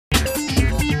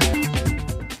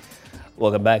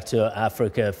Welcome back to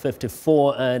Africa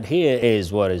 54, and here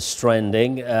is what is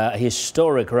trending. A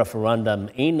historic referendum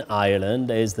in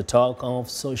Ireland is the talk of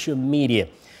social media.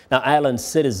 Now, Ireland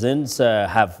citizens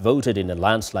have voted in a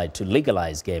landslide to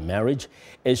legalize gay marriage.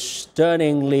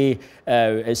 Stunningly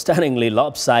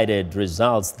lopsided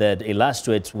results that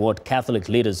illustrates what Catholic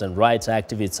leaders and rights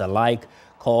activists alike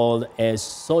called a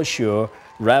social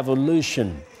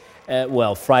revolution.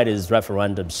 Friday's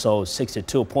referendum saw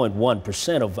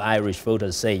 62.1% of Irish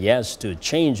voters say yes to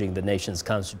changing the nation's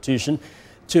constitution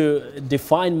to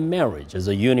define marriage as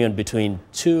a union between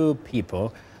two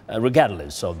people,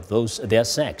 regardless of their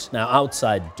sex. Now,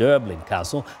 outside Dublin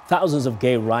Castle, thousands of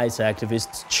gay rights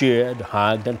activists cheered,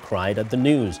 hugged and cried at the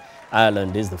news.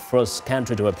 Ireland is the first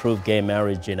country to approve gay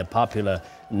marriage in a popular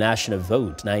national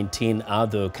vote. 19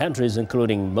 other countries,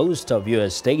 including most of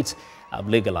U.S. states, have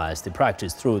legalized the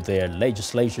practice through their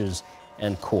legislatures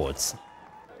and courts.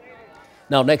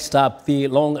 Now, next up, the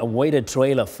long-awaited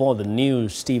trailer for the new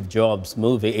Steve Jobs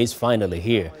movie is finally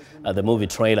here. The movie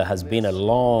trailer has been a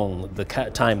long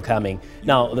time coming.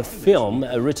 Now, the film,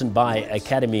 written by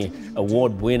Academy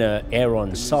Award winner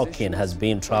Aaron Sorkin, has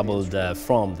been troubled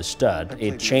from the start.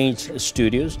 It changed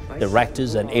studios,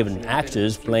 directors, and even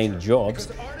actors playing Jobs.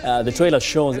 The trailer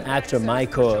shows actor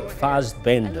Michael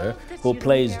Fassbender, who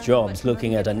plays Jobs,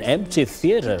 looking at an empty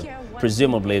theater,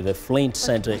 presumably the Flint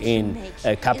Center in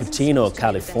Cupertino,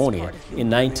 California, in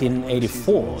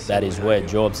 1984. That is where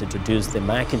Jobs introduced the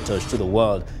Macintosh to the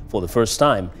world for the first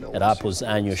time at Apple's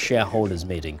annual shareholders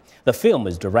meeting. The film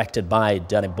is directed by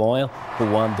Danny Boyle,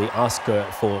 who won the Oscar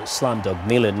for Slumdog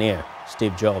Millionaire.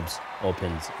 Steve Jobs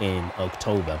opens in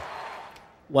October.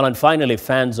 Well, and finally,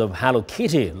 fans of Hello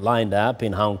Kitty lined up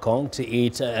in Hong Kong to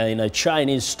eat in a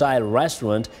Chinese-style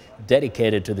restaurant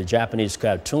dedicated to the Japanese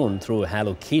cartoon. Through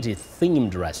Hello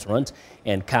Kitty-themed restaurants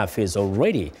and cafes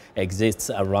already exists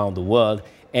around the world.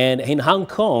 And in Hong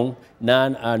Kong,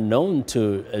 none are known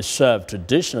to serve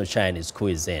traditional Chinese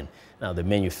cuisine. Now, the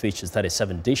menu features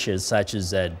 37 dishes such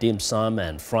as dim sum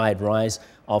and fried rice,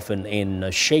 often in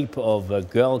the shape of a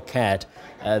girl cat.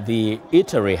 The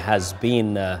eatery has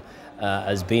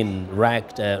been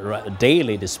racked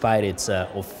daily despite its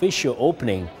official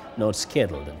opening not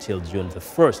scheduled until June the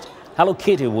 1st. Hello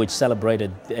Kitty, which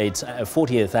celebrated its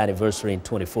 40th anniversary in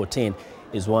 2014,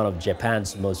 is one of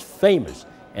Japan's most famous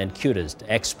and cutest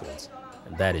exports.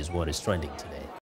 And that is what is trending today.